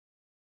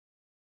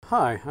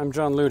Hi, I'm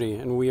John Ludi,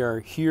 and we are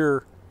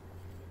here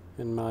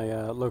in my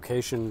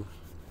location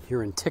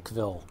here in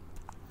Tickville.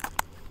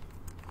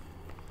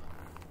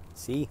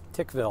 See?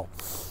 Tickville.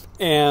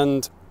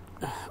 And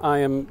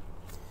I'm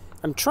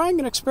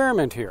trying an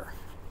experiment here.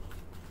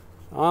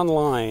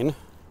 Online,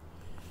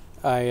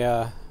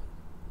 I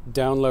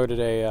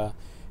downloaded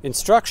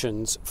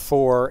instructions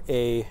for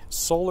a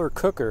solar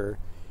cooker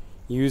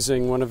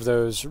using one of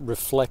those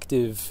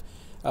reflective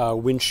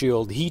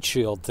windshield heat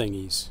shield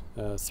thingies.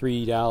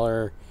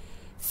 $3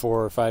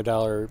 for a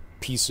 $5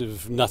 piece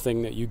of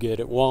nothing that you get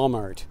at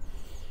Walmart.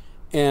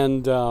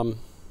 And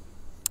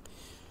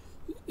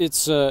it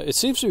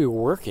seems to be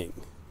working.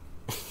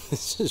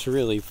 This is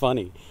really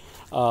funny.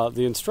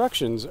 The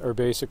instructions are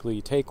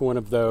basically take one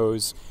of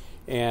those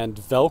and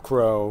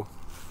Velcro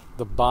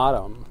the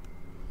bottom,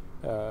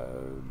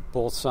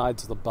 both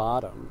sides of the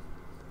bottom.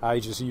 I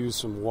just use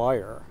some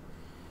wire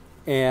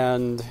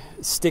and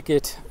stick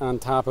it on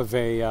top of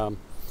the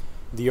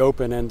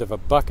open end of a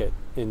bucket.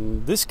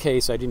 In this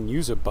case, I didn't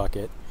use a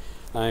bucket.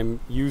 I'm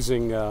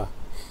using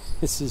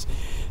this is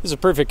a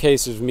perfect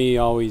case of me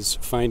always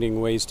finding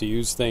ways to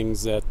use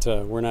things that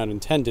were not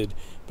intended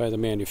by the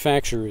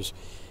manufacturers.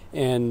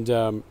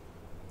 And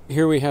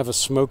here we have a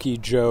Smoky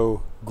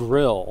Joe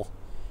grill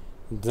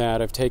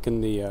that I've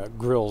taken the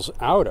grills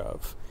out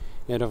of,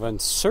 and I've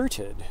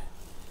inserted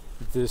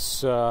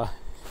this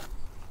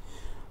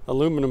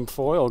aluminum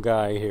foil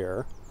guy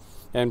here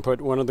and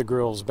put one of the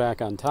grills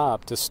back on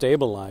top to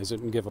stabilize it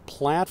and give a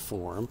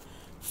platform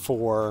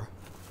for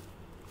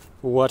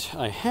what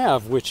I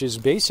have, which is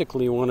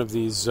basically one of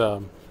these,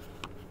 I'm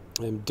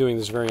doing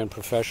this very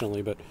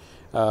unprofessionally, but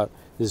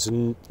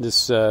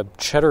this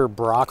cheddar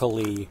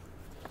broccoli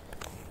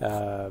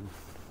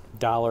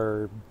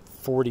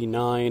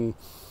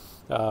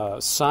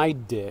 $1.49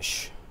 side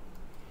dish.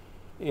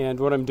 And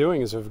what I'm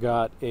doing is I've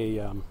got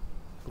a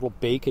little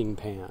baking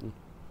pan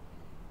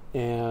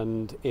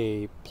and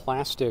a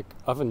plastic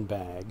oven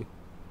bag,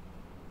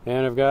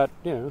 and I've got,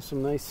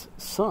 some nice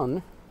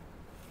sun,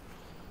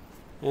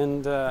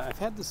 and I've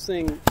had this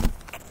thing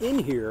in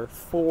here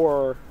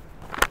for,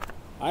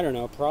 I don't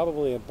know,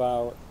 probably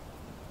about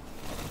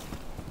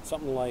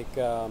something like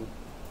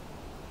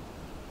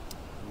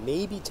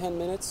maybe 10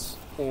 minutes,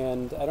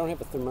 and I don't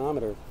have a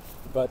thermometer,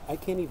 but I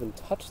can't even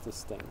touch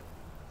this thing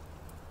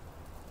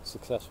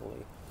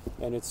successfully,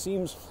 and it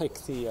seems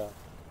like the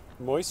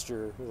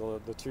moisture,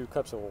 the 2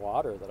 cups of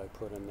water that I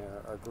put in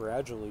there, are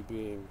gradually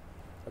being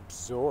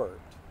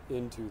absorbed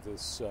into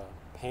this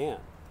pan,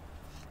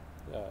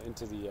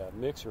 into the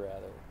mixer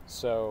rather.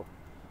 So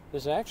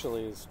this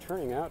actually is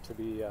turning out to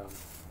be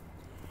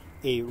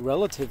a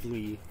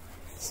relatively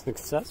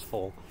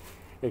successful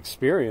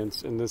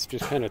experience, and this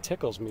just kind of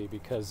tickles me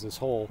because this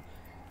whole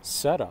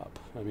setup,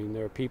 I mean,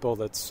 there are people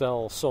that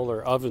sell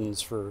solar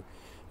ovens for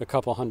a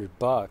couple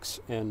 $100,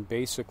 and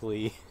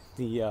basically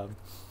the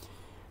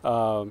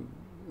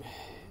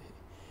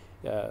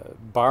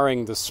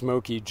barring the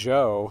Smoky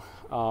Joe,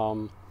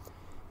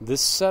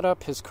 this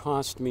setup has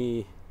cost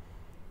me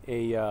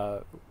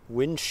a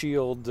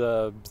windshield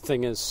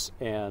thingus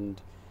and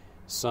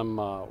some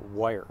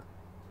wire.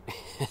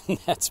 And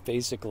that's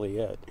basically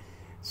it.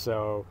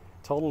 So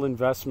total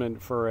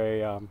investment for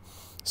a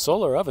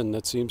solar oven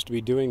that seems to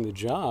be doing the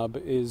job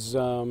is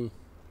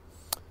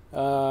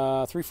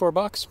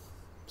 $3-4.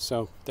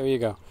 So there you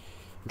go.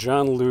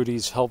 John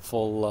Ludi's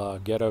helpful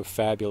ghetto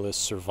fabulous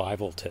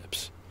survival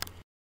tips.